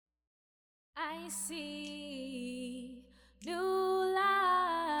I see new life.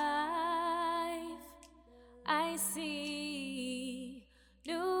 I see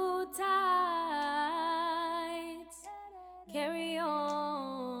new tides. Carry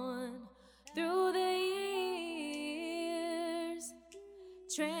on through the years.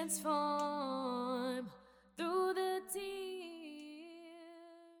 Transform through the tears.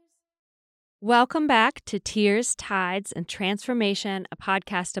 Welcome back to Tears, Tides, and Transformation, a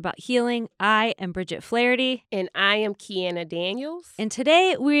podcast about healing. I am Bridget Flaherty. And I am Kiana Daniels. And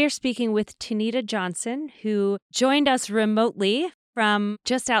today we are speaking with Tanita Johnson, who joined us remotely from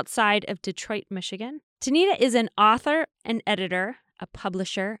just outside of Detroit, Michigan. Tanita is an author, an editor, a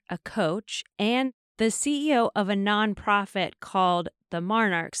publisher, a coach, and the CEO of a nonprofit called the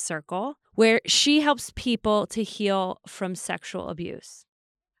Monarch Circle, where she helps people to heal from sexual abuse.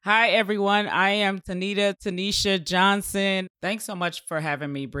 Hi, everyone. I am Tanisha Johnson. Thanks so much for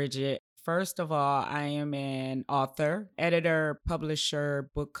having me, Bridget. First of all, I am an author, editor, publisher,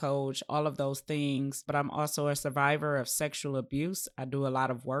 book coach, all of those things. But I'm also a survivor of sexual abuse. I do a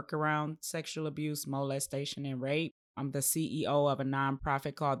lot of work around sexual abuse, molestation, and rape. I'm the CEO of a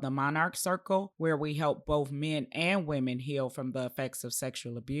nonprofit called the Monarch Circle, where we help both men and women heal from the effects of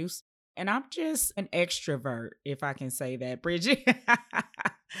sexual abuse. And I'm just an extrovert, if I can say that, Bridget.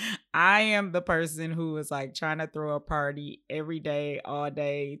 I am the person who is like trying to throw a party every day, all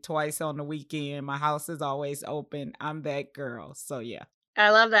day, twice on the weekend. My house is always open. I'm that girl. So, yeah.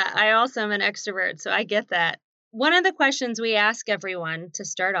 I love that. I also am an extrovert, so I get that. One of the questions we ask everyone to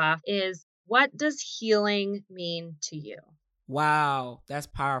start off is, what does healing mean to you? Wow, that's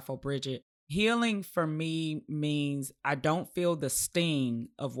powerful, Bridget. Healing for me means I don't feel the sting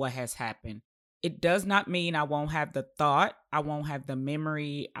of what has happened. It does not mean I won't have the thought, I won't have the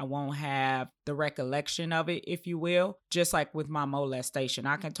memory, I won't have the recollection of it, if you will. Just like with my molestation,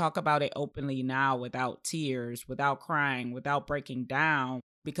 I can talk about it openly now without tears, without crying, without breaking down,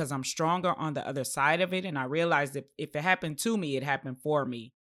 because I'm stronger on the other side of it. And I realized if it happened to me, it happened for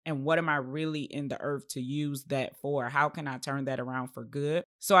me. And what am I really in the earth to use that for? How can I turn that around for good?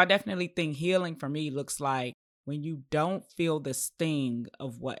 So I definitely think healing for me looks like when you don't feel the sting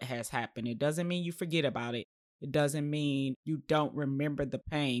of what has happened. It doesn't mean you forget about it. It doesn't mean you don't remember the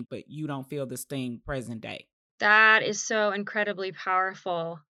pain, but you don't feel the sting present day. That is so incredibly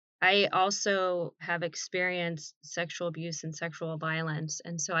powerful. I also have experienced sexual abuse and sexual violence.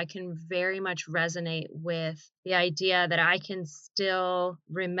 And so I can very much resonate with the idea that I can still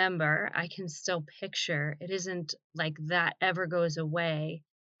remember, I can still picture. It isn't like that ever goes away.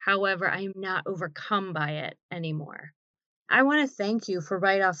 However, I'm not overcome by it anymore. I want to thank you for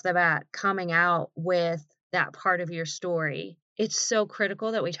right off the bat coming out with that part of your story. It's so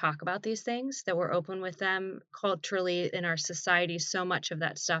critical that we talk about these things, that we're open with them. Culturally, in our society, so much of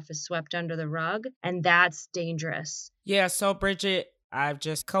that stuff is swept under the rug, and that's dangerous. Yeah, so Bridget, I've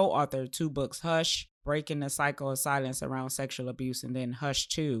just co-authored 2 books, Hush, Breaking the Cycle of Silence Around Sexual Abuse, and then Hush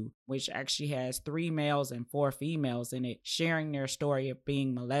 2, which actually has 3 males and 4 females in it sharing their story of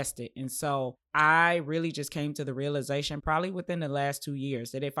being molested. And so I really just came to the realization probably within the last 2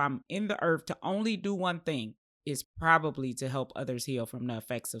 years that if I'm in the earth to only do one thing, is probably to help others heal from the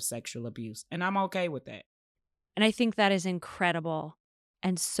effects of sexual abuse. And I'm okay with that. And I think that is incredible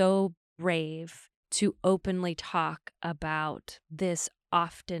and so brave to openly talk about this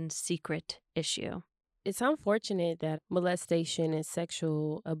often secret issue. It's unfortunate that molestation and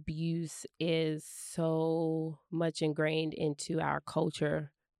sexual abuse is so much ingrained into our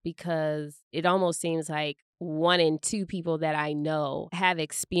culture, because it almost seems like 1 in 2 people that I know have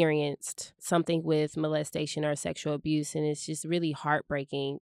experienced something with molestation or sexual abuse, and it's just really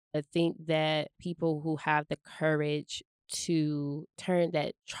heartbreaking. I think that people who have the courage to turn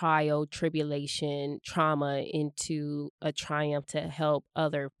that trial, tribulation, trauma into a triumph to help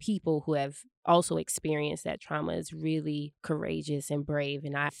other people who have also experienced that trauma is really courageous and brave.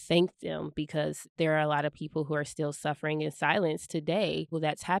 And I thank them, because there are a lot of people who are still suffering in silence today who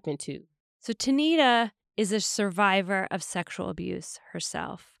that's happened to. So Tanita is a survivor of sexual abuse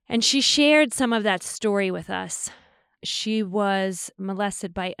herself, and she shared some of that story with us. She was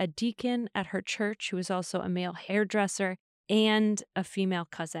molested by a deacon at her church who was also a male hairdresser and a female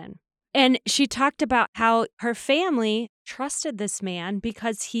cousin. And she talked about how her family trusted this man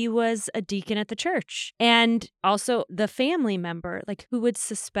because he was a deacon at the church. And also the family member, like who would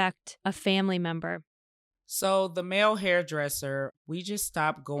suspect a family member? So the male hairdresser, we just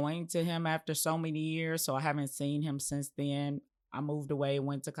stopped going to him after so many years. So I haven't seen him since then. I moved away,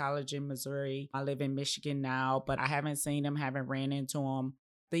 went to college in Missouri. I live in Michigan now, but I haven't seen him, haven't ran into him.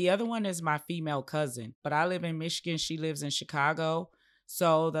 The other one is my female cousin, but I live in Michigan. She lives in Chicago.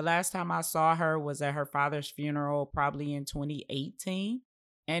 So the last time I saw her was at her father's funeral, probably in 2018.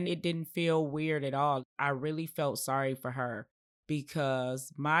 And it didn't feel weird at all. I really felt sorry for her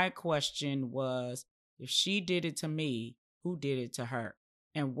because my question was, if she did it to me, who did it to her?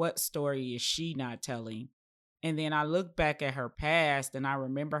 And what story is she not telling? And then I look back at her past and I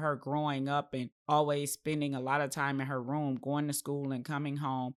remember her growing up and always spending a lot of time in her room, going to school and coming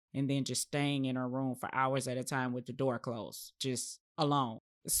home, and then just staying in her room for hours at a time with the door closed, just alone.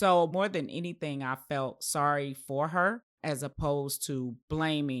 So more than anything, I felt sorry for her as opposed to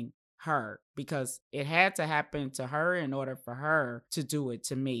blaming her because it had to happen to her in order for her to do it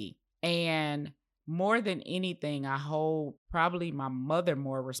to me. And more than anything, I hold probably my mother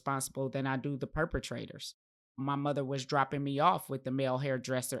more responsible than I do the perpetrators. My mother was dropping me off with the male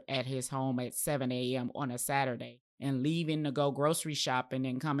hairdresser at his home at 7 a.m. on a Saturday and leaving to go grocery shopping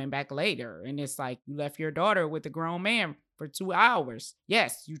and coming back later. And it's like, you left your daughter with a grown man for 2 hours.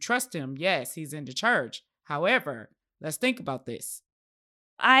 Yes, you trust him. Yes, he's in the church. However, let's think about this.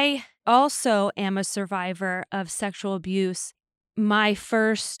 I also am a survivor of sexual abuse. My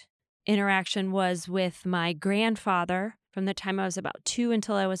first interaction was with my grandfather from the time I was about 2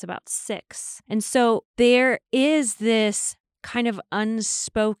 until I was about 6. And so there is this kind of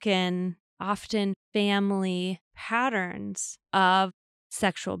unspoken, often family patterns of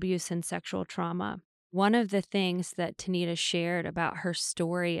sexual abuse and sexual trauma. One of the things that Tanita shared about her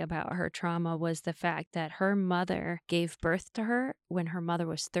story about her trauma was the fact that her mother gave birth to her when her mother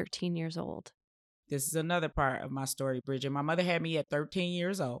was 13 years old. This is another part of my story, Bridget. My mother had me at 13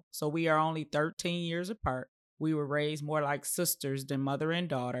 years old, so we are only 13 years apart. We were raised more like sisters than mother and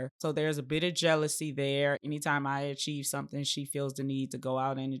daughter. So there's a bit of jealousy there. Anytime I achieve something, she feels the need to go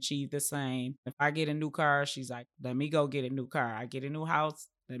out and achieve the same. If I get a new car, she's like, let me go get a new car. I get a new house,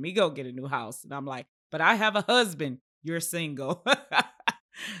 let me go get a new house. And I'm like, but I have a husband. You're single.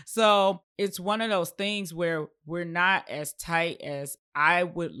 So it's one of those things where we're not as tight as I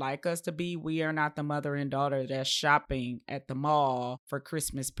would like us to be. We are not the mother and daughter that's shopping at the mall for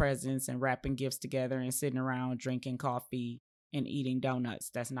Christmas presents and wrapping gifts together and sitting around drinking coffee and eating donuts.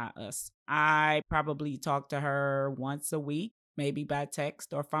 That's not us. I probably talk to her once a week, maybe by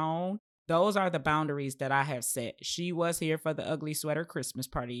text or phone. Those are the boundaries that I have set. She was here for the ugly sweater Christmas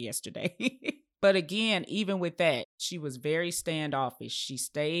party yesterday. But again, even with that, she was very standoffish. She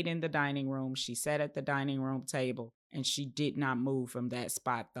stayed in the dining room. She sat at the dining room table and she did not move from that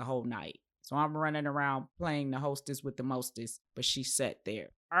spot the whole night. So I'm running around playing the hostess with the mostess, but she sat there.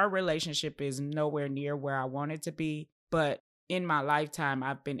 Our relationship is nowhere near where I want it to be. But in my lifetime,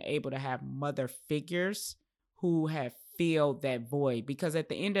 I've been able to have mother figures who have filled that void, because at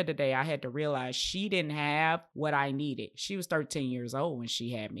the end of the day, I had to realize she didn't have what I needed. She was 13 years old when she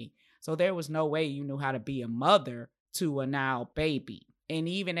had me. So there was no way you knew how to be a mother to a now baby. And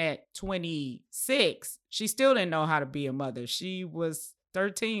even at 26, she still didn't know how to be a mother. She was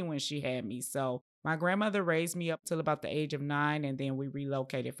 13 when she had me. So my grandmother raised me up till about the age of 9, and then we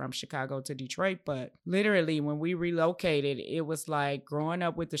relocated from Chicago to Detroit. But literally, when we relocated, it was like growing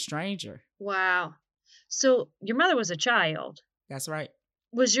up with a stranger. Wow. So your mother was a child. That's right.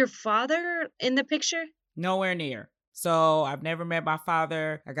 Was your father in the picture? Nowhere near. So I've never met my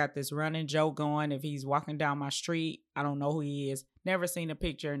father. I got this running joke going. If he's walking down my street, I don't know who he is. Never seen a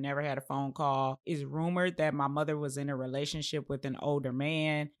picture, never had a phone call. It's rumored that my mother was in a relationship with an older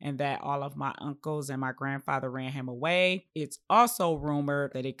man and that all of my uncles and my grandfather ran him away. It's also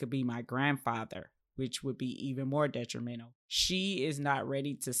rumored that it could be my grandfather, which would be even more detrimental. She is not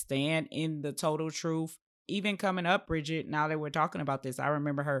ready to stand in the total truth. Even coming up, Bridget, now that we're talking about this, I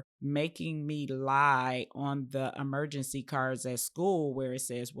remember her making me lie on the emergency cards at school where it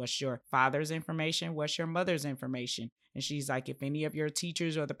says, what's your father's information? What's your mother's information? And she's like, if any of your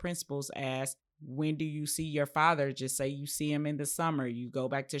teachers or the principals ask, when do you see your father? Just say you see him in the summer. You go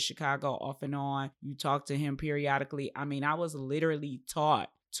back to Chicago off and on. You talk to him periodically. I mean, I was literally taught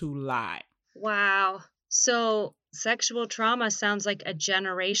to lie. Wow. So sexual trauma sounds like a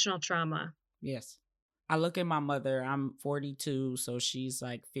generational trauma. Yes. I look at my mother, I'm 42, so she's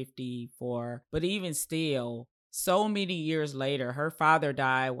like 54. But even still, so many years later, her father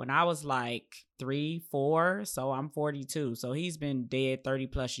died when I was like 3, 4. So I'm 42. So he's been dead 30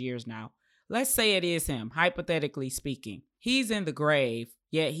 plus years now. Let's say it is him, hypothetically speaking. He's in the grave,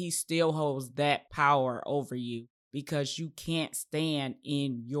 yet he still holds that power over you because you can't stand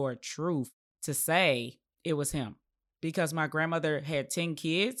in your truth to say it was him. Because my grandmother had 10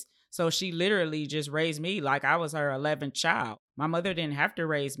 kids. So she literally just raised me like I was her 11th child. My mother didn't have to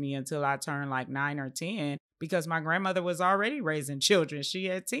raise me until I turned like 9 or 10 because my grandmother was already raising children. She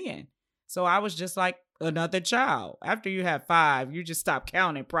had 10. So I was just like another child. After you have 5, you just stop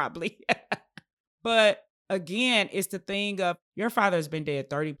counting probably. But again, it's the thing of your father's been dead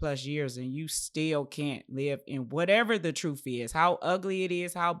 30 plus years and you still can't live in whatever the truth is, how ugly it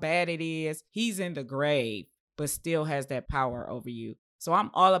is, how bad it is. He's in the grave, but still has that power over you. So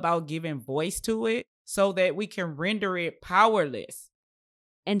I'm all about giving voice to it so that we can render it powerless.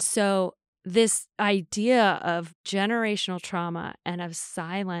 And so this idea of generational trauma and of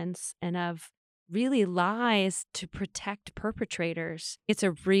silence and of really lies to protect perpetrators, it's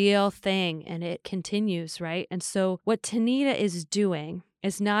a real thing and it continues, right? And so what Tanita is doing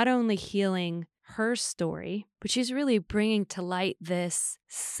is not only healing her story, but she's really bringing to light this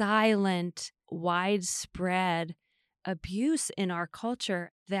silent, widespread abuse in our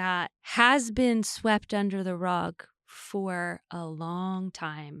culture that has been swept under the rug for a long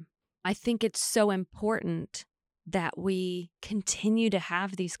time. I think it's so important that we continue to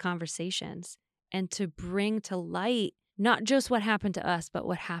have these conversations and to bring to light not just what happened to us, but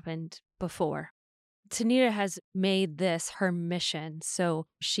what happened before. Tanita has made this her mission. So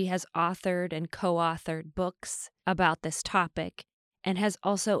she has authored and co-authored books about this topic and has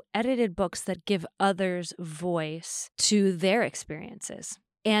also edited books that give others voice to their experiences.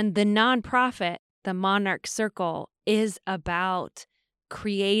 And the nonprofit, the Monarch Circle, is about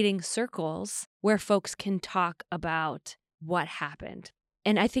creating circles where folks can talk about what happened.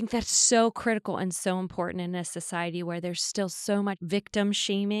 And I think that's so critical and so important in a society where there's still so much victim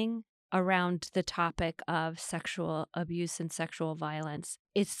shaming around the topic of sexual abuse and sexual violence.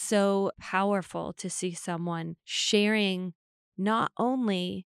 It's so powerful to see someone sharing not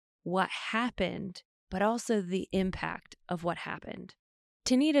only what happened, but also the impact of what happened.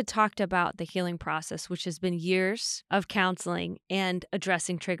 Tanita talked about the healing process, which has been years of counseling and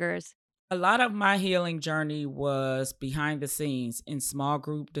addressing triggers. A lot of my healing journey was behind the scenes in small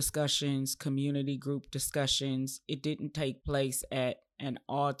group discussions, community group discussions. It didn't take place at an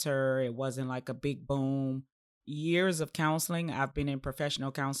altar. It wasn't like a big boom. Years of counseling. I've been in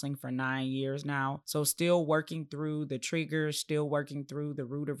professional counseling for 9 years now. So still working through the triggers, still working through the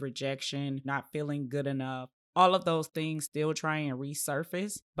root of rejection, not feeling good enough. All of those things still try and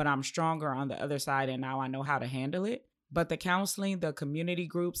resurface, but I'm stronger on the other side and now I know how to handle it. But the counseling, the community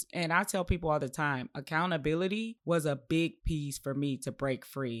groups, and I tell people all the time, accountability was a big piece for me to break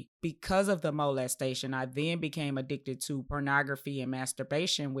free. Because of the molestation, I then became addicted to pornography and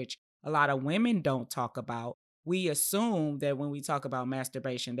masturbation, which a lot of women don't talk about. We assume that when we talk about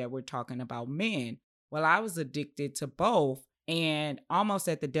masturbation that we're talking about men. Well, I was addicted to both and almost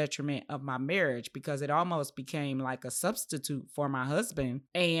at the detriment of my marriage because it almost became like a substitute for my husband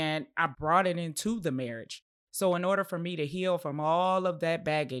and I brought it into the marriage. So in order for me to heal from all of that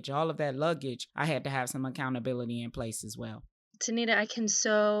baggage, all of that luggage, I had to have some accountability in place as well. Tanita, I can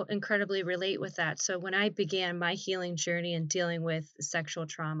so incredibly relate with that. So when I began my healing journey and dealing with sexual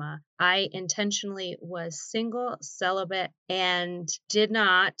trauma, I intentionally was single, celibate, and did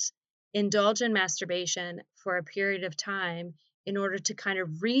not indulge in masturbation for a period of time in order to kind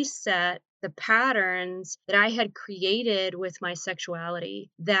of reset the patterns that I had created with my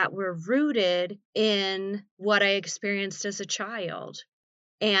sexuality that were rooted in what I experienced as a child.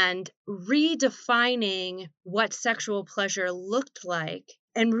 And redefining what sexual pleasure looked like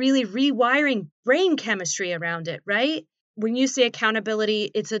and really rewiring brain chemistry around it, right? When you say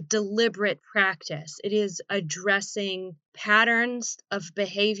accountability, it's a deliberate practice. It is addressing patterns of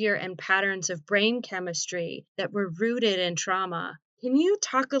behavior and patterns of brain chemistry that were rooted in trauma. Can you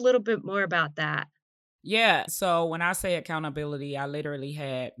talk a little bit more about that? Yeah. So when I say accountability, I literally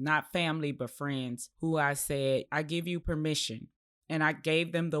had not family, but friends who I said, I give you permission. And I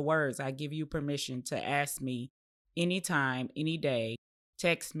gave them the words, I give you permission to ask me anytime, any day,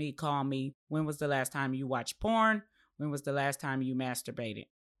 text me, call me. When was the last time you watched porn? When was the last time you masturbated?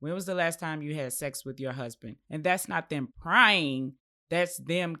 When was the last time you had sex with your husband? And that's not them prying. That's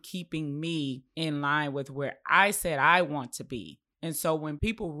them keeping me in line with where I said I want to be. And so when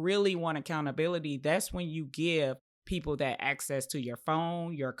people really want accountability, that's when you give people that access to your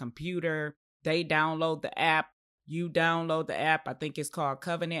phone, your computer. They download the app. You download the app. I think it's called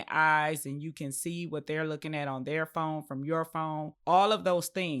Covenant Eyes, and you can see what they're looking at on their phone from your phone, all of those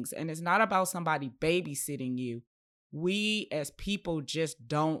things. And it's not about somebody babysitting you. We as people just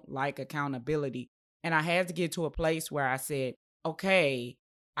don't like accountability. And I had to get to a place where I said, okay,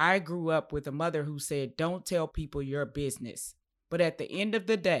 I grew up with a mother who said, don't tell people your business. But at the end of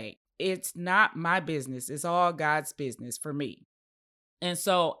the day, it's not my business. It's all God's business for me. And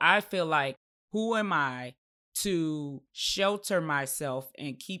so I feel like, who am I to shelter myself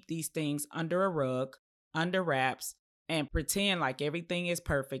and keep these things under a rug, under wraps, and pretend like everything is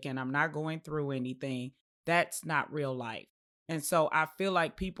perfect and I'm not going through anything. That's not real life. And so I feel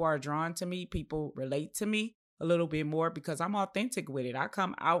like people are drawn to me. People relate to me a little bit more because I'm authentic with it. I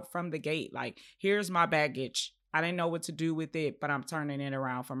come out from the gate like, here's my baggage. I didn't know what to do with it, but I'm turning it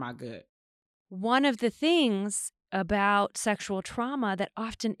around for my good. One of the things about sexual trauma that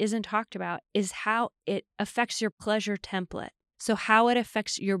often isn't talked about is how it affects your pleasure template. So, how it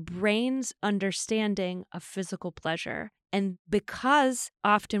affects your brain's understanding of physical pleasure. And because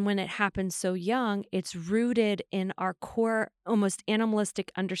often when it happens so young, it's rooted in our core, almost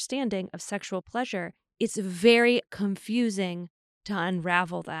animalistic understanding of sexual pleasure, it's very confusing to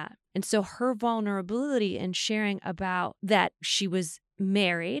unravel that. And so, her vulnerability in sharing about that she was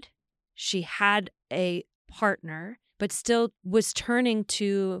married, she had a partner, but still was turning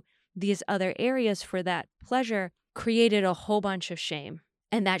to these other areas for that pleasure, created a whole bunch of shame.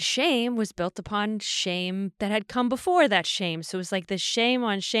 And that shame was built upon shame that had come before that shame. So it was like this shame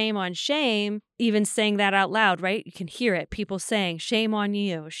on shame on shame, even saying that out loud, right? You can hear it. People saying, shame on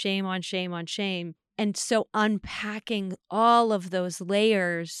you, shame on shame on shame. And so unpacking all of those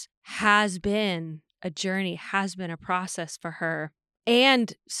layers has been a journey, has been a process for her,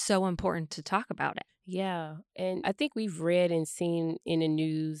 and so important to talk about it. Yeah. And I think we've read and seen in the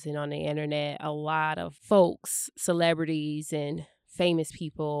news and on the internet a lot of folks, celebrities, and famous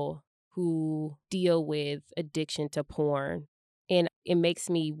people who deal with addiction to porn. And it makes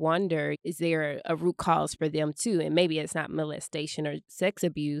me wonder, is there a root cause for them too? And maybe it's not molestation or sex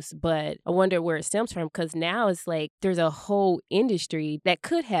abuse, but I wonder where it stems from, because now it's like there's a whole industry that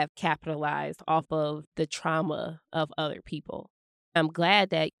could have capitalized off of the trauma of other people. I'm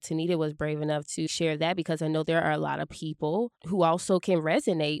glad that Tanita was brave enough to share that, because I know there are a lot of people who also can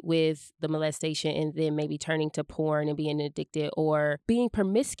resonate with the molestation and then maybe turning to porn and being addicted or being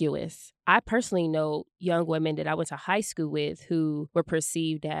promiscuous. I personally know young women that I went to high school with who were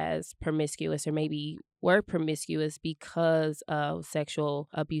perceived as promiscuous or maybe were promiscuous because of sexual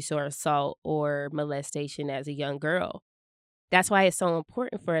abuse or assault or molestation as a young girl. That's why it's so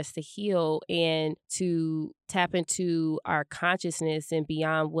important for us to heal and to tap into our consciousness and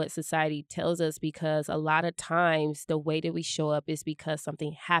beyond what society tells us, because a lot of times the way that we show up is because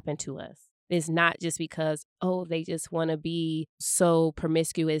something happened to us. It's not just because, oh, they just want to be so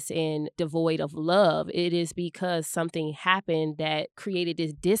promiscuous and devoid of love. It is because something happened that created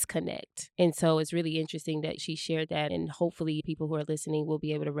this disconnect. And so it's really interesting that she shared that. And hopefully people who are listening will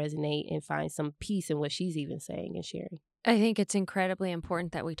be able to resonate and find some peace in what she's even saying and sharing. I think it's incredibly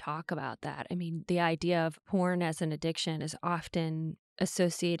important that we talk about that. I mean, the idea of porn as an addiction is often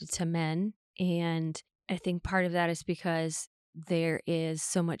associated to men. And I think part of that is because there is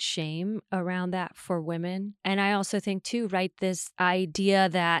so much shame around that for women. And I also think too, right, this idea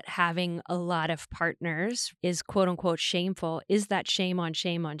that having a lot of partners is quote unquote shameful, is that shame on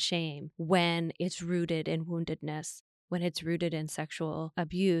shame on shame when it's rooted in woundedness, when it's rooted in sexual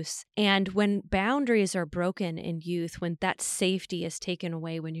abuse. And when boundaries are broken in youth, when that safety is taken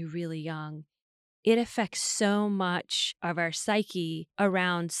away when you're really young, it affects so much of our psyche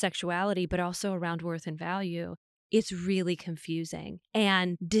around sexuality, but also around worth and value. It's really confusing.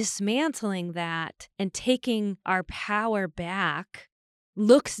 And dismantling that and taking our power back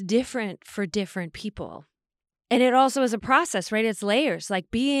looks different for different people. And it also is a process, right? It's layers,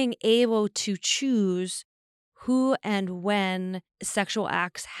 like being able to choose who and when sexual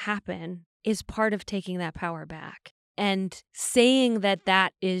acts happen is part of taking that power back. And saying that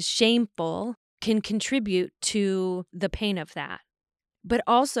that is shameful can contribute to the pain of that. But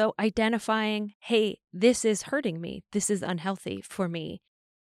also identifying, hey, this is hurting me. This is unhealthy for me.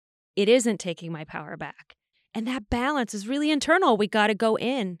 It isn't taking my power back. And that balance is really internal. We got to go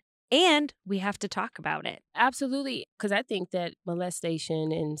in and we have to talk about it. Absolutely. Because I think that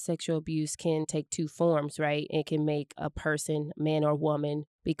molestation and sexual abuse can take two forms, right? It can make a person, man or woman,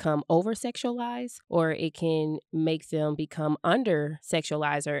 become over-sexualized, or it can make them become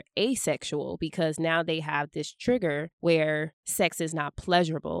under-sexualized or asexual, because now they have this trigger where sex is not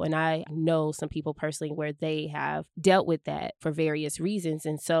pleasurable. And I know some people personally where they have dealt with that for various reasons.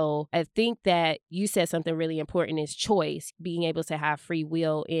 And so I think that you said something really important is choice, being able to have free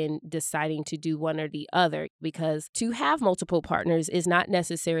will in deciding to do one or the other, because to have multiple partners is not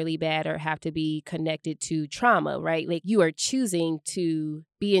necessarily bad or have to be connected to trauma, right? Like you are choosing to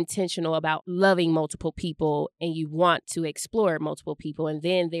be intentional about loving multiple people and you want to explore multiple people. And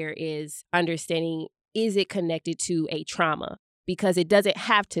then there is understanding, is it connected to a trauma? Because it doesn't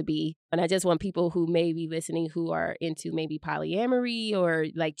have to be. And I just want people who may be listening who are into maybe polyamory or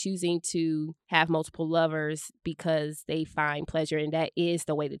like choosing to have multiple lovers because they find pleasure and that is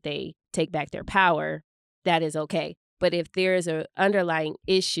the way that they take back their power. That is okay. But if there is an underlying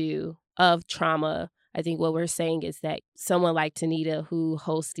issue of trauma, I think what we're saying is that someone like Tanita, who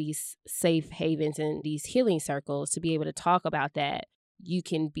hosts these safe havens and these healing circles, to be able to talk about that, you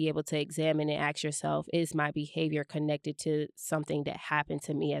can be able to examine and ask yourself, is my behavior connected to something that happened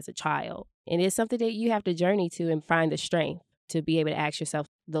to me as a child? And it's something that you have to journey to and find the strength to be able to ask yourself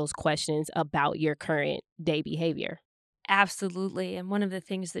those questions about your current day behavior. Absolutely. And one of the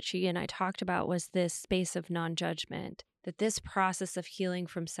things that she and I talked about was this space of non-judgment, that this process of healing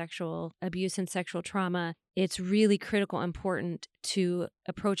from sexual abuse and sexual trauma, it's really critical, important to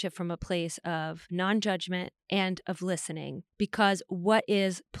approach it from a place of non-judgment and of listening, because what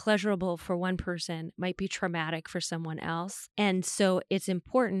is pleasurable for one person might be traumatic for someone else. And so it's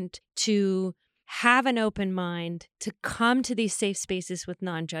important to have an open mind, to come to these safe spaces with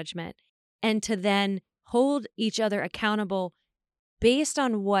non-judgment, and to then hold each other accountable based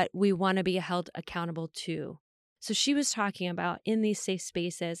on what we want to be held accountable to. So she was talking about, in these safe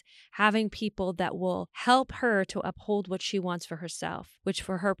spaces, having people that will help her to uphold what she wants for herself, which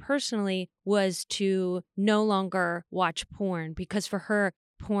for her personally was to no longer watch porn, because for her,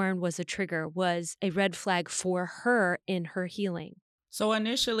 porn was a trigger, was a red flag for her in her healing. So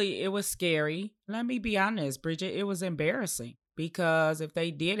initially it was scary. Let me be honest, Bridget, it was embarrassing, because if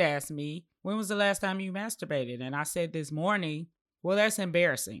they did ask me, when was the last time you masturbated? And I said this morning, well, that's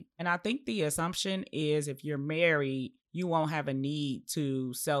embarrassing. And I think the assumption is if you're married, you won't have a need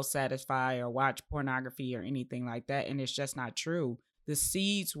to self-satisfy or watch pornography or anything like that. And it's just not true. The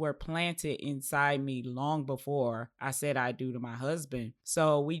seeds were planted inside me long before I said I do to my husband.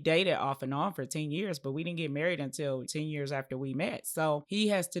 So we dated off and on for 10 years, but we didn't get married until 10 years after we met. So he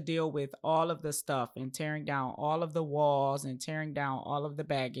has to deal with all of the stuff and tearing down all of the walls and tearing down all of the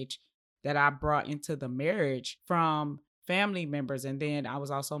baggage that I brought into the marriage from family members. And then I was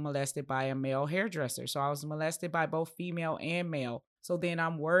also molested by a male hairdresser. So I was molested by both female and male. So then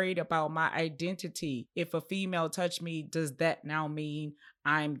I'm worried about my identity. If a female touched me, does that now mean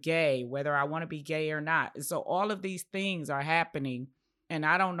I'm gay, whether I want to be gay or not? So all of these things are happening, and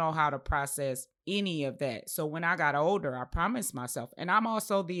I don't know how to process any of that. So when I got older, I promised myself, and I'm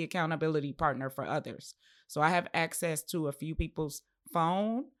also the accountability partner for others. So I have access to a few people's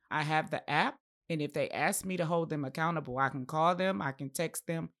phone. I have the app. And if they ask me to hold them accountable, I can call them, I can text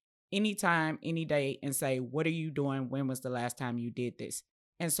them anytime, any day, and say, what are you doing? When was the last time you did this?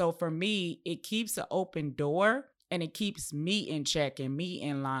 And so for me, it keeps an open door, and it keeps me in check and me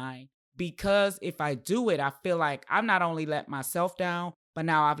in line, because if I do it, I feel like I've not only let myself down, but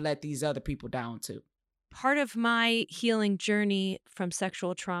now I've let these other people down too. Part of my healing journey from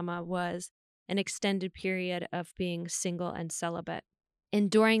sexual trauma was an extended period of being single and celibate. And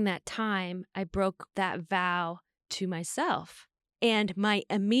during that time, I broke that vow to myself. And my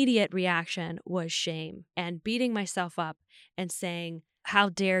immediate reaction was shame and beating myself up and saying, how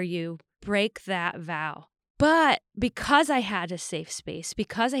dare you break that vow? But because I had a safe space,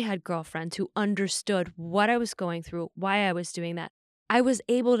 because I had girlfriends who understood what I was going through, why I was doing that, I was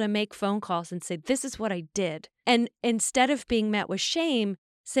able to make phone calls and say, this is what I did. And instead of being met with shame,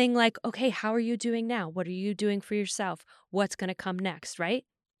 saying like, okay, how are you doing now? What are you doing for yourself? What's going to come next, right?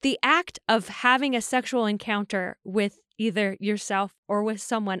 The act of having a sexual encounter with either yourself or with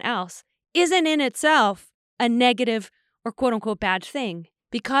someone else isn't in itself a negative or quote unquote bad thing.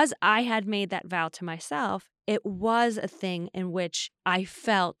 Because I had made that vow to myself, it was a thing in which I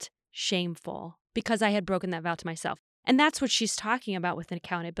felt shameful because I had broken that vow to myself. And that's what she's talking about with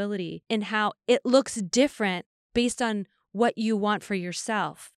accountability, and how it looks different based on what you want for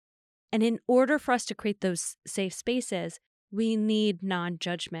yourself. And in order for us to create those safe spaces, we need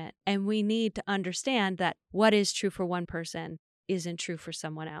non-judgment, and we need to understand that what is true for one person isn't true for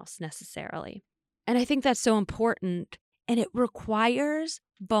someone else necessarily. And I think that's so important, and it requires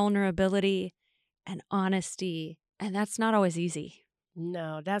vulnerability and honesty, and that's not always easy.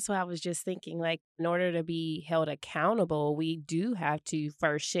 No, that's what I was just thinking. Like, in order to be held accountable, we do have to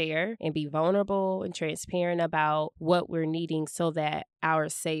first share and be vulnerable and transparent about what we're needing so that our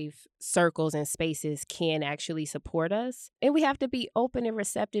safe circles and spaces can actually support us. And we have to be open and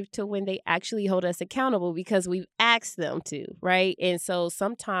receptive to when they actually hold us accountable because we've asked them to, right? And so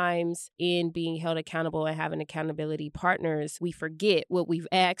sometimes in being held accountable and having accountability partners, we forget what we've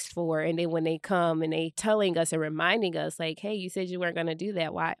asked for. And then when they come and they telling us and reminding us like, hey, you said you weren't going to do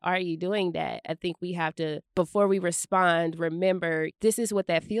that. Why are you doing that? I think we have to, before we respond, remember this is what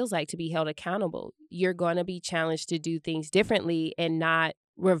that feels like to be held accountable. You're going to be challenged to do things differently and not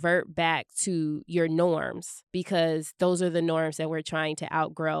revert back to your norms, because those are the norms that we're trying to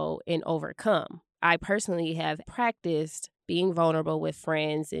outgrow and overcome. I personally have practiced being vulnerable with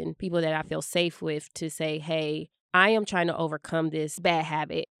friends and people that I feel safe with to say, hey, I am trying to overcome this bad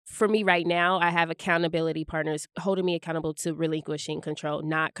habit. For me right now, I have accountability partners holding me accountable to relinquishing control,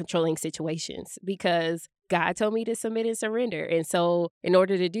 not controlling situations, because God told me to submit and surrender. And so in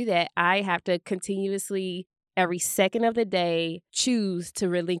order to do that, I have to continuously, every second of the day, choose to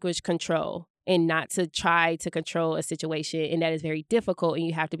relinquish control and not to try to control a situation. And that is very difficult, and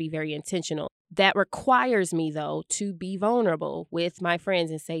you have to be very intentional. That requires me, though, to be vulnerable with my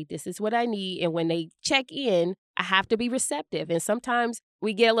friends and say, this is what I need. And when they check in, I have to be receptive. And sometimes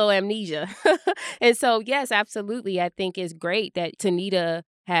we get a little amnesia. And so, yes, absolutely. I think it's great that Tanita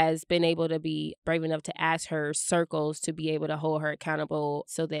has been able to be brave enough to ask her circles to be able to hold her accountable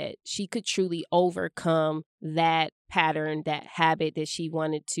so that she could truly overcome that pattern, that habit that she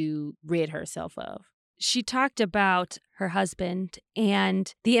wanted to rid herself of. She talked about her husband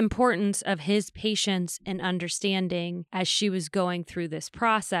and the importance of his patience and understanding as she was going through this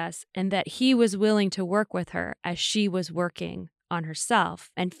process, and that he was willing to work with her as she was working on herself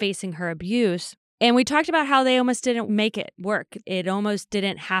and facing her abuse. And we talked about how they almost didn't make it work. It almost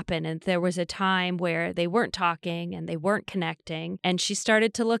didn't happen. And there was a time where they weren't talking and they weren't connecting. And she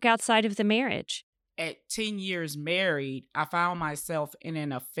started to look outside of the marriage. At 10 years married, I found myself in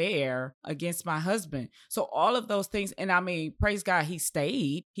an affair against my husband. So all of those things, and I mean, praise God, he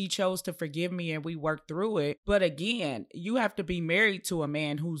stayed. He chose to forgive me and we worked through it. But again, you have to be married to a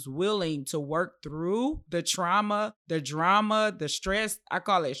man who's willing to work through the trauma, the drama, the stress. I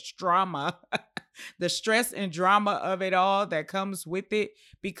call it drama. The stress and drama of it all that comes with it.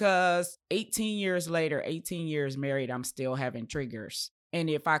 Because 18 years later, 18 years married, I'm still having triggers. And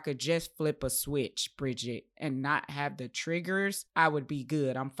if I could just flip a switch, Bridget, and not have the triggers, I would be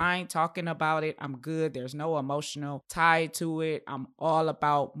good. I'm fine talking about it. I'm good. There's no emotional tie to it. I'm all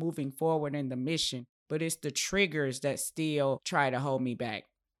about moving forward in the mission. But it's the triggers that still try to hold me back.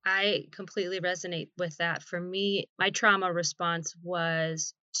 I completely resonate with that. For me, my trauma response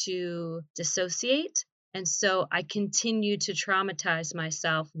was to dissociate. And so I continued to traumatize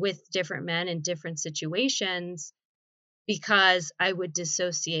myself with different men in different situations because I would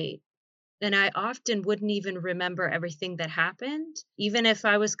dissociate. And I often wouldn't even remember everything that happened, even if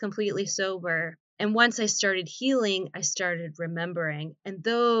I was completely sober. And once I started healing, I started remembering. And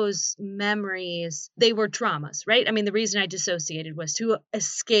those memories, they were traumas, right? I mean, the reason I dissociated was to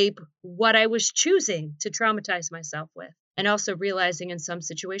escape what I was choosing to traumatize myself with. And also realizing in some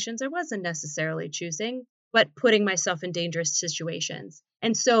situations I wasn't necessarily choosing, but putting myself in dangerous situations.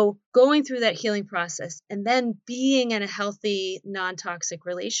 And so going through that healing process and then being in a healthy, non-toxic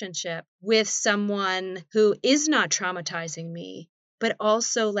relationship with someone who is not traumatizing me, but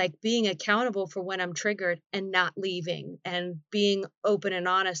also like being accountable for when I'm triggered and not leaving and being open and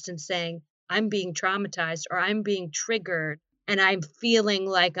honest and saying, I'm being traumatized or I'm being triggered and I'm feeling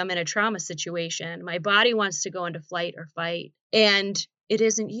like I'm in a trauma situation. My body wants to go into flight or fight, and it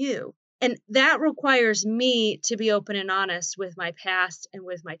isn't you. And that requires me to be open and honest with my past and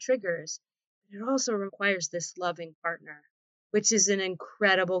with my triggers. It also requires this loving partner, which is an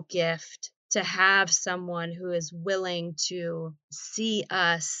incredible gift to have someone who is willing to see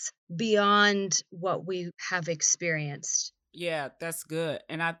us beyond what we have experienced. Yeah, that's good.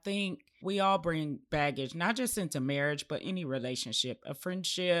 And I think we all bring baggage, not just into marriage, but any relationship, a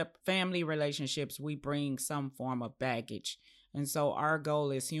friendship, family relationships, we bring some form of baggage. And so our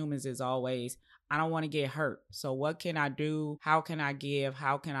goal as humans is always, I don't want to get hurt. So what can I do? How can I give?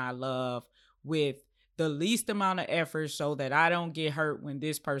 How can I love with the least amount of effort so that I don't get hurt when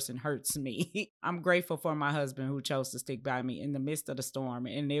this person hurts me? I'm grateful for my husband who chose to stick by me in the midst of the storm.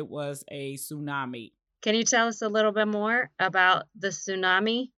 And it was a tsunami. Can you tell us a little bit more about the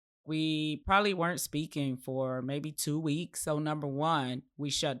tsunami? We probably weren't speaking for maybe 2 weeks. So number one,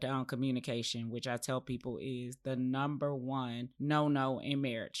 we shut down communication, which I tell people is the number one no in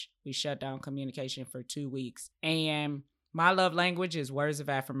marriage. We shut down communication for 2 weeks. And my love language is words of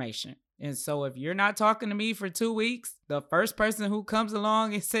affirmation. And so if you're not talking to me for 2 weeks, the first person who comes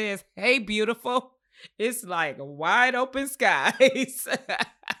along and says, hey, beautiful, it's like wide open skies.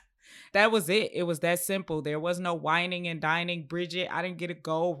 That was it. It was that simple. There was no whining and dining. Bridget, I didn't get a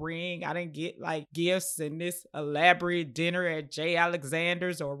gold ring. I didn't get like gifts and this elaborate dinner at J.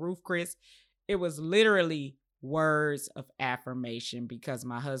 Alexander's or Ruth Chris. It was literally words of affirmation because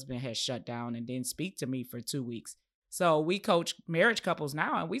my husband had shut down and didn't speak to me for 2 weeks. So we coach marriage couples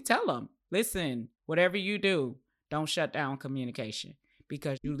now and we tell them, listen, whatever you do, don't shut down communication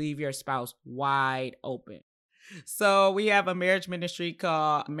because you leave your spouse wide open. So we have a marriage ministry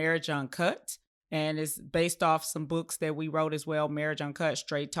called Marriage Uncut. And it's based off some books that we wrote as well, Marriage Uncut,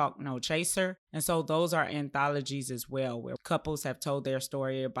 Straight Talk, No Chaser. And so those are anthologies as well, where couples have told their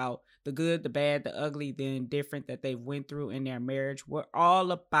story about the good, the bad, the ugly, the indifferent that they've went through in their marriage. We're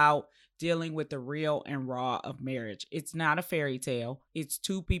all about dealing with the real and raw of marriage. It's not a fairy tale. It's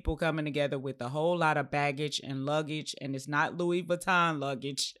two people coming together with a whole lot of baggage and luggage, and it's not Louis Vuitton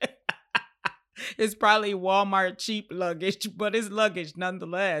luggage. It's probably Walmart cheap luggage, but it's luggage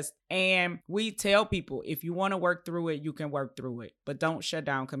nonetheless. And we tell people, if you want to work through it, you can work through it, but don't shut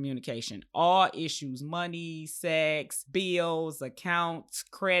down communication. All issues, money, sex, bills, accounts,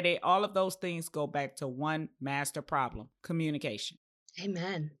 credit, all of those things go back to one master problem: communication.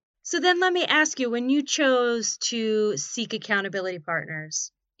 Amen. So then let me ask you, when you chose to seek accountability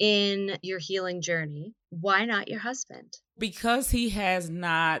partners in your healing journey, why not your husband? Because he has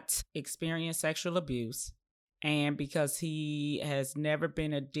not experienced sexual abuse, and because he has never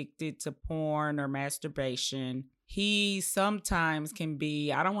been addicted to porn or masturbation, he sometimes can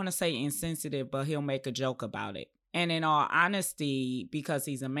be, I don't want to say insensitive, but he'll make a joke about it. And in all honesty, because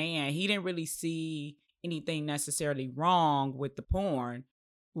he's a man, he didn't really see anything necessarily wrong with the porn,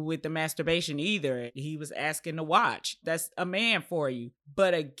 with the masturbation either. He was asking to watch. That's a man for you.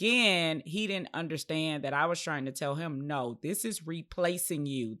 But again, he didn't understand that I was trying to tell him, no, this is replacing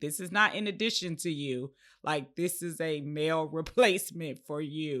you. This is not in addition to you. Like, this is a male replacement for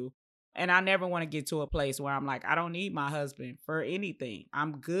you. And I never want to get to a place where I'm like, I don't need my husband for anything.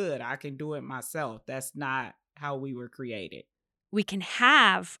 I'm good. I can do it myself. That's not how we were created. We can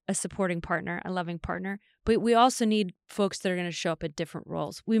have a supporting partner, a loving partner, but we also need folks that are going to show up at different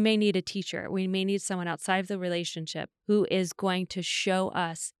roles. We may need a teacher. We may need someone outside of the relationship who is going to show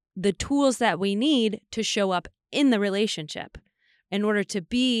us the tools that we need to show up in the relationship. In order to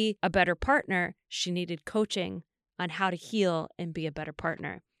be a better partner, she needed coaching on how to heal and be a better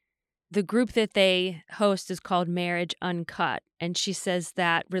partner. The group that they host is called Marriage Uncut. And she says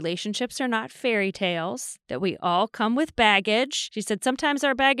that relationships are not fairy tales, that we all come with baggage. She said sometimes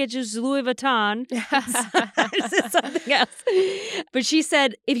our baggage is Louis Vuitton. It's something else. But she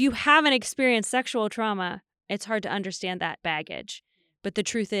said if you haven't experienced sexual trauma, it's hard to understand that baggage. But the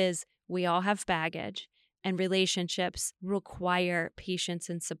truth is we all have baggage, and relationships require patience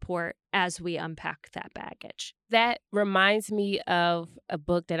and support as we unpack that baggage. That reminds me of a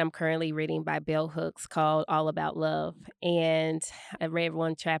book that I'm currently reading by Bell Hooks called All About Love. And I read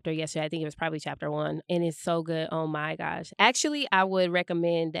one chapter yesterday. I think it was probably chapter 1. And it's so good. Oh my gosh. Actually, I would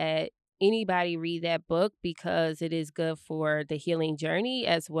recommend that anybody read that book because it is good for the healing journey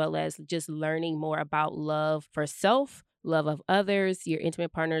as well as just learning more about love for self, love of others, your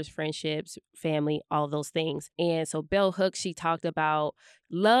intimate partners, friendships, family, all those things. And so Bell Hooks, she talked about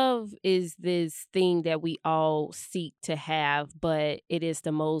love is this thing that we all seek to have, but it is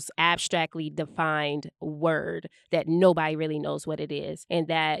the most abstractly defined word that nobody really knows what it is. And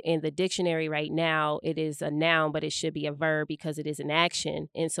that in the dictionary right now, it is a noun, but it should be a verb because it is an action.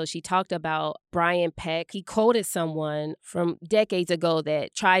 And so she talked about Brian Peck. He quoted someone from decades ago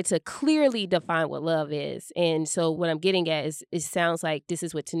that tried to clearly define what love is. And so what I'm getting at is it sounds like this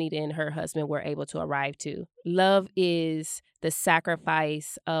is what Tanita and her husband were able to arrive to. Love is the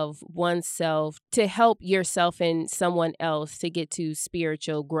sacrifice of oneself to help yourself and someone else to get to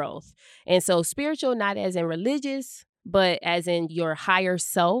spiritual growth. And so spiritual, not as in religious, but as in your higher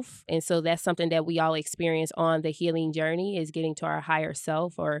self. And so that's something that we all experience on the healing journey, is getting to our higher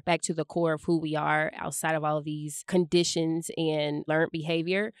self or back to the core of who we are outside of all of these conditions and learned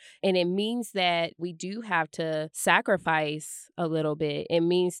behavior. And it means that we do have to sacrifice a little bit. It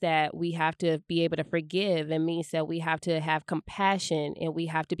means that we have to be able to forgive. It means that we have to have compassion and we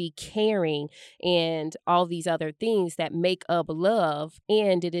have to be caring and all these other things that make up love.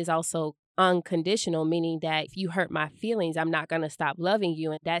 And it is also unconditional, meaning that if you hurt my feelings, I'm not going to stop loving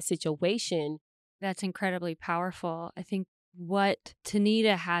you in that situation. That's incredibly powerful. I think what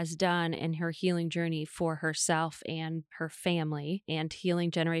Tanita has done in her healing journey for herself and her family and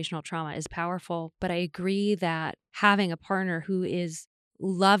healing generational trauma is powerful. But I agree that having a partner who is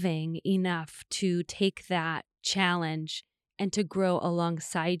loving enough to take that challenge and to grow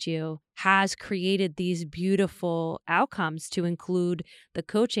alongside you has created these beautiful outcomes, to include the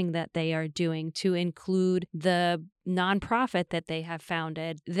coaching that they are doing, to include the nonprofit that they have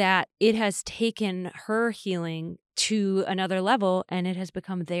founded, that it has taken her healing to another level and it has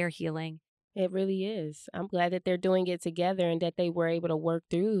become their healing. It really is. I'm glad that they're doing it together and that they were able to work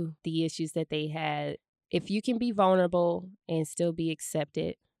through the issues that they had. If you can be vulnerable and still be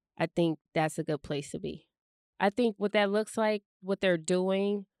accepted, I think that's a good place to be. I think what that looks like, what they're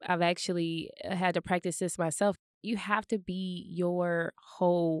doing, I've actually had to practice this myself. you have to be your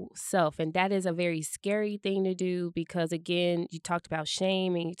whole self. And that is a very scary thing to do because, again, you talked about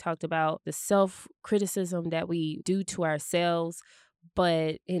shame and you talked about the self-criticism that we do to ourselves.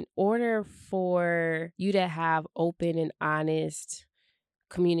 But in order for you to have open and honest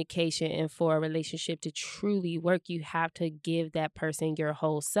communication and for a relationship to truly work, you have to give that person your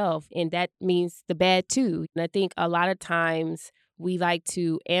whole self. And that means the bad too. And I think a lot of times we like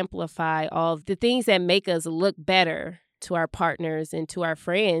to amplify all the things that make us look better to our partners and to our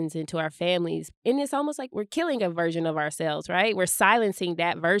friends and to our families. And it's almost like we're killing a version of ourselves, right? We're silencing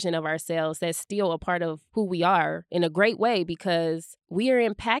that version of ourselves that's still a part of who we are in a great way because we are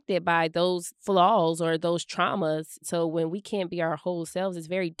impacted by those flaws or those traumas. So when we can't be our whole selves, it's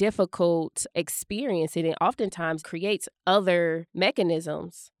very difficult experience. And it oftentimes creates other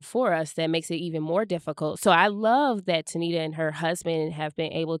mechanisms for us that makes it even more difficult. So I love that Tanita and her husband have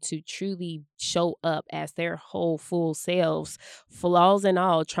been able to truly show up as their whole full selves, flaws and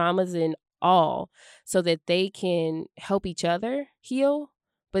all, traumas and all, so that they can help each other heal,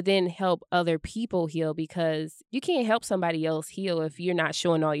 but then help other people heal because you can't help somebody else heal if you're not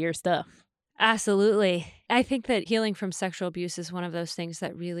showing all your stuff. Absolutely. I think that healing from sexual abuse is one of those things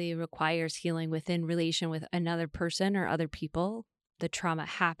that really requires healing within relation with another person or other people. The trauma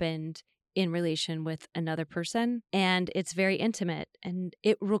happened in relation with another person, and it's very intimate, and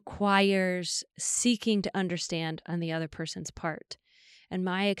it requires seeking to understand on the other person's part. In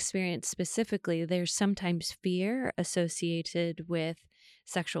my experience specifically, there's sometimes fear associated with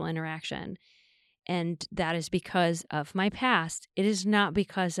sexual interaction. And that is because of my past. It is not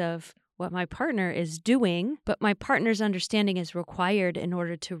because of what my partner is doing, but my partner's understanding is required in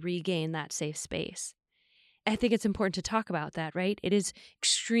order to regain that safe space. I think it's important to talk about that, right? It is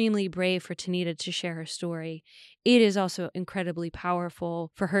extremely brave for Tanita to share her story. It is also incredibly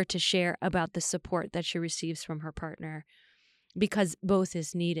powerful for her to share about the support that she receives from her partner, because both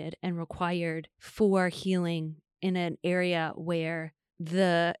is needed and required for healing in an area where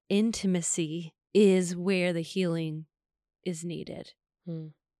the intimacy is where the healing is needed.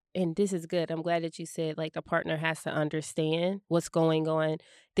 And this is good. I'm glad that you said like the partner has to understand what's going on.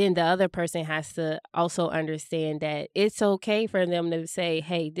 Then the other person has to also understand that it's okay for them to say,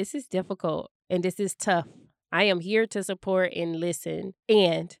 hey, this is difficult and this is tough. I am here to support and listen.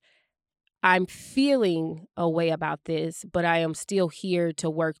 And I'm feeling a way about this, but I am still here to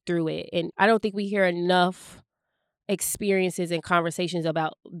work through it. And I don't think we hear enough experiences and conversations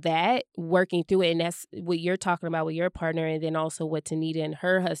about that, working through it. And that's what you're talking about with your partner, and then also what Tanita and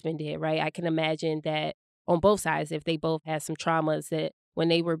her husband did, right? I can imagine that on both sides, if they both had some traumas, that when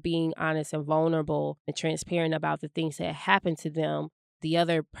they were being honest and vulnerable and transparent about the things that happened to them, the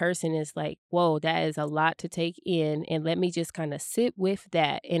other person is like, whoa, that is a lot to take in. And let me just kind of sit with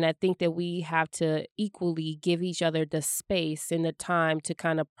that. And I think that we have to equally give each other the space and the time to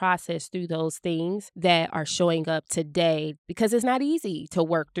kind of process through those things that are showing up today, because it's not easy to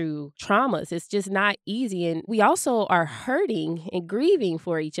work through traumas. It's just not easy. And we also are hurting and grieving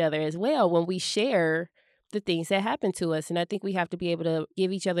for each other as well when we share the things that happen to us. And I think we have to be able to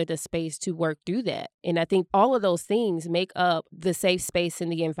give each other the space to work through that. And I think all of those things make up the safe space in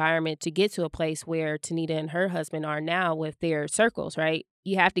the environment to get to a place where Tanita and her husband are now with their circles, right?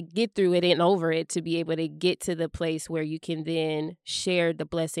 You have to get through it and over it to be able to get to the place where you can then share the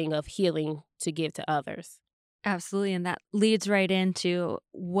blessing of healing to give to others. Absolutely. And that leads right into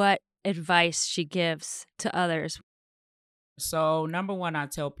what advice she gives to others. So, number one, I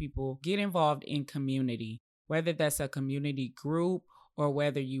tell people get involved in community, whether that's a community group or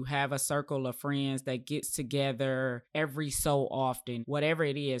whether you have a circle of friends that gets together every so often, whatever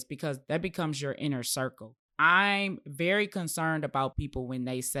it is, because that becomes your inner circle. I'm very concerned about people when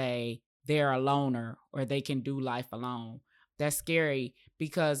they say they're a loner or they can do life alone. That's scary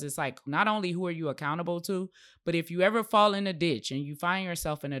because it's like, not only who are you accountable to, but if you ever fall in a ditch and you find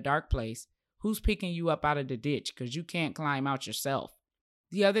yourself in a dark place, who's picking you up out of the ditch? Because you can't climb out yourself.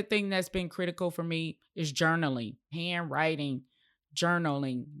 The other thing that's been critical for me is journaling, handwriting,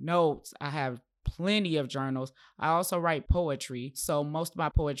 journaling, notes. I have plenty of journals. I also write poetry. So most of my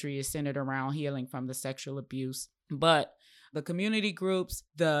poetry is centered around healing from the sexual abuse. But the community groups,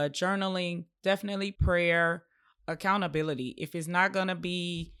 the journaling, definitely prayer, accountability. If it's not going to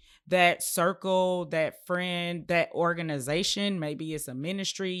be that circle, that friend, that organization, maybe it's a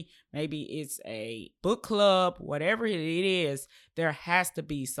ministry, maybe it's a book club, whatever it is, there has to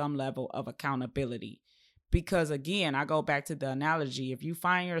be some level of accountability. Because again, I go back to the analogy. If you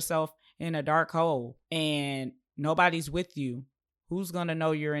find yourself in a dark hole and nobody's with you, who's going to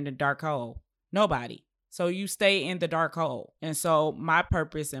know you're in the dark hole? Nobody. So you stay in the dark hole. And so my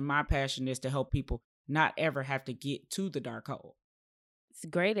purpose and my passion is to help people not ever have to get to the dark hole. It's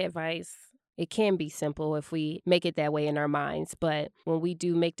great advice. It can be simple if we make it that way in our minds. But when we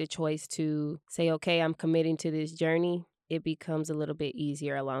do make the choice to say, okay, I'm committing to this journey, it becomes a little bit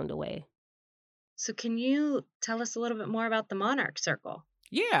easier along the way. So, can you tell us a little bit more about the Monarch Circle?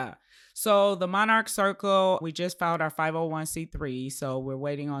 Yeah. So the Monarch Circle, we just filed our 501c3. So we're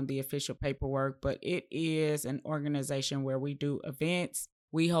waiting on the official paperwork, but it is an organization where we do events.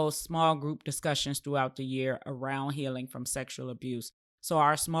 We host small group discussions throughout the year around healing from sexual abuse. So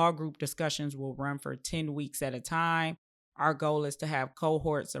our small group discussions will run for 10 weeks at a time. Our goal is to have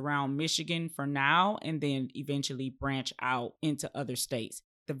cohorts around Michigan for now and then eventually branch out into other states.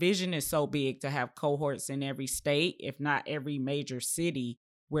 The vision is so big to have cohorts in every state, if not every major city,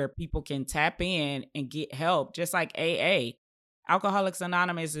 where people can tap in and get help, just like AA. Alcoholics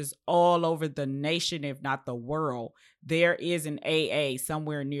Anonymous is all over the nation, if not the world. There is an AA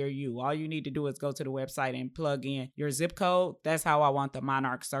somewhere near you. All you need to do is go to the website and plug in your zip code. That's how I want the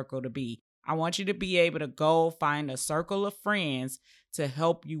Monarch Circle to be. I want you to be able to go find a circle of friends to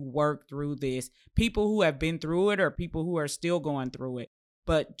help you work through this. People who have been through it or people who are still going through it.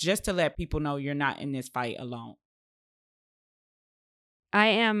 But just to let people know you're not in this fight alone. I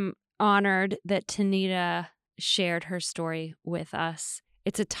am honored that Tanita shared her story with us.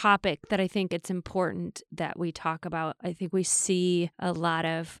 It's a topic that I think it's important that we talk about. I think we see a lot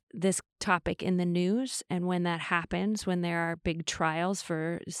of this topic in the news, and when that happens, when there are big trials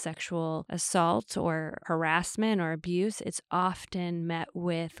for sexual assault or harassment or abuse, it's often met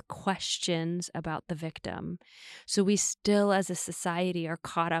with questions about the victim. So we still, as a society, are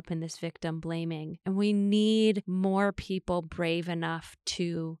caught up in this victim blaming, and we need more people brave enough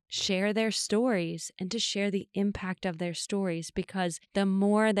to share their stories and to share the impact of their stories, because the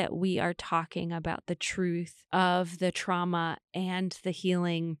more that we are talking about the truth of the trauma and the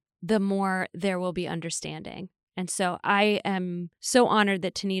healing, the more there will be understanding. And so I am so honored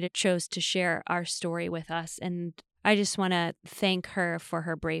that Tanita chose to share our story with us. And I just want to thank her for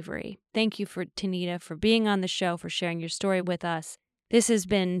her bravery. Thank you for Tanita for being on the show, for sharing your story with us. This has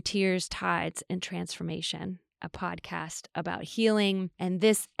been Tears, Tides, and Transformation, a podcast about healing. And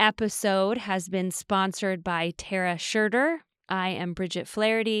this episode has been sponsored by Tara Schurter. I am Bridget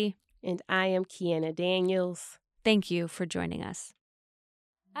Flaherty. And I am Kiana Daniels. Thank you for joining us.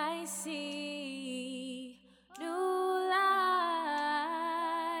 I see new life.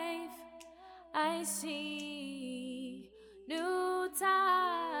 I see new tides.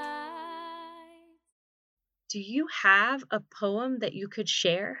 Do you have a poem that you could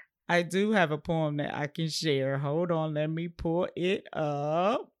share? I do have a poem that I can share. Hold on, let me pull it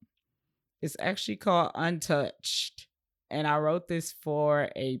up. It's actually called Untouched. And I wrote this for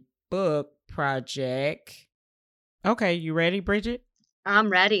a book project. Okay, you ready, Bridget?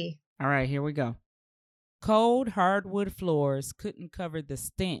 I'm ready. All right, here we go. Cold hardwood floors couldn't cover the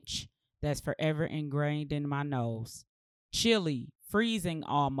stench that's forever ingrained in my nose. Chilly, freezing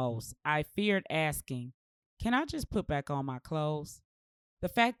almost, I feared asking, can I just put back on my clothes? The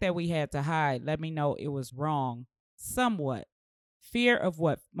fact that we had to hide let me know it was wrong, somewhat. Fear of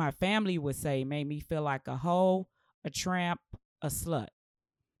what my family would say made me feel like a hoe, a tramp, a slut.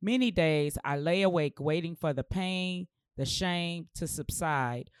 Many days I lay awake waiting for the pain, the shame to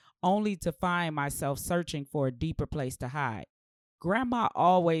subside, only to find myself searching for a deeper place to hide. Grandma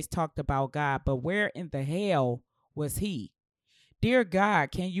always talked about God, but where in the hell was he? Dear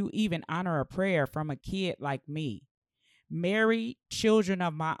God, can you even honor a prayer from a kid like me? Married, children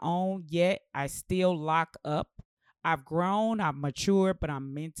of my own, yet I still lock up. I've grown, I've matured, but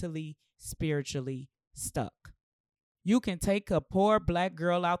I'm mentally, spiritually stuck. You can take a poor black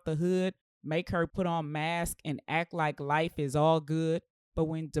girl out the hood, make her put on mask and act like life is all good. But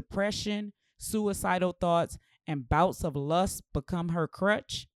when depression, suicidal thoughts, and bouts of lust become her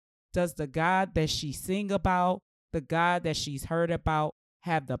crutch, does the God that she sing about, the God that she's heard about,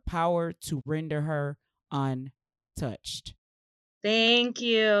 have the power to render her untouched? Thank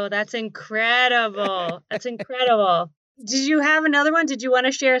you. That's incredible. That's incredible. Did you have another one? Did you want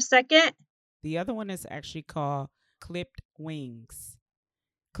to share a second? The other one is actually called Clipped Wings.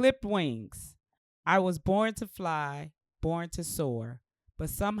 Clipped wings. I was born to fly, born to soar, but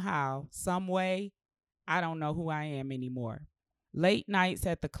somehow, some way, I don't know who I am anymore. Late nights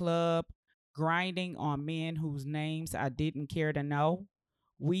at the club, grinding on men whose names I didn't care to know.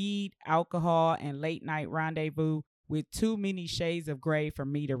 Weed, alcohol, and late night rendezvous with too many shades of gray for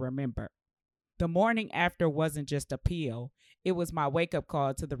me to remember. The morning after wasn't just a pill. It was my wake-up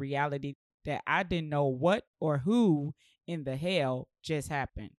call to the reality that I didn't know what or who in the hell just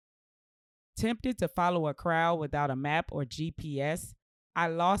happened. Tempted to follow a crowd without a map or GPS, I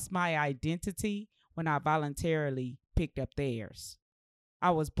lost my identity when I voluntarily picked up theirs.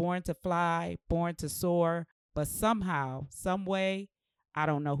 I was born to fly, born to soar, but somehow, some way, I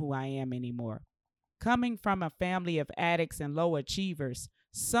don't know who I am anymore. Coming from a family of addicts and low achievers,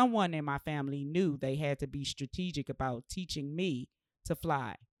 someone in my family knew they had to be strategic about teaching me to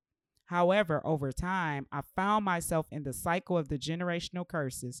fly. However, over time, I found myself in the cycle of the generational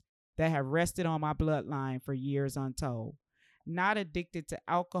curses that have rested on my bloodline for years untold. Not addicted to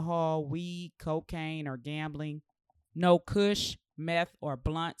alcohol, weed, cocaine, or gambling. No kush, meth, or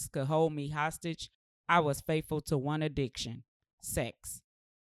blunts could hold me hostage. I was faithful to one addiction: sex.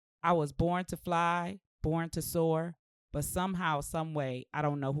 I was born to fly, born to soar, but somehow, some way, I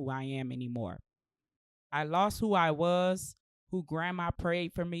don't know who I am anymore. I lost who I was, who grandma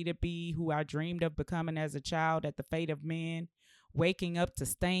prayed for me to be, who I dreamed of becoming as a child at the fate of men, waking up to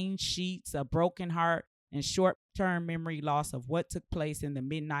stained sheets, a broken heart, and short-term memory loss of what took place in the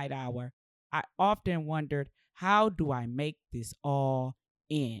midnight hour. I often wondered, how do I make this all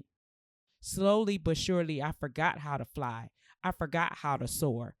end? Slowly but surely, I forgot how to fly. I forgot how to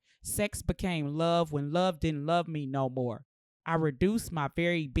soar. Sex became love when love didn't love me no more. I reduced my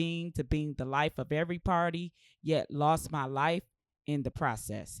very being to being the life of every party, yet lost my life in the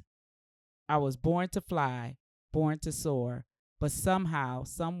process. I was born to fly, born to soar, but somehow,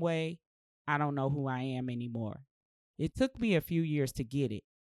 some way, I don't know who I am anymore. It took me a few years to get it,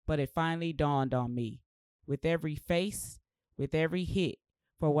 but it finally dawned on me. With every face, with every hit,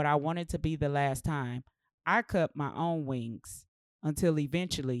 for what I wanted to be the last time, I cut my own wings until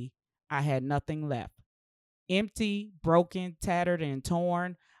eventually I had nothing left. Empty, broken, tattered, and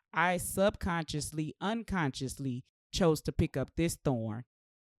torn, I subconsciously, unconsciously chose to pick up this thorn.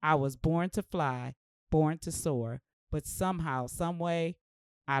 I was born to fly, born to soar, but somehow, some way,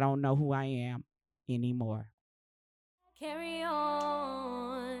 I don't know who I am anymore. Carry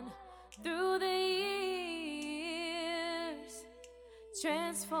on through the years,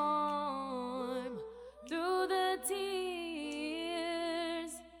 transform through the tears,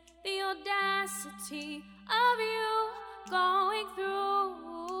 the audacity of you going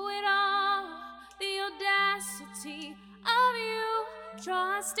through it all, the audacity of you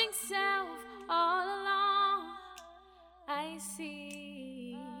trusting self all along. I see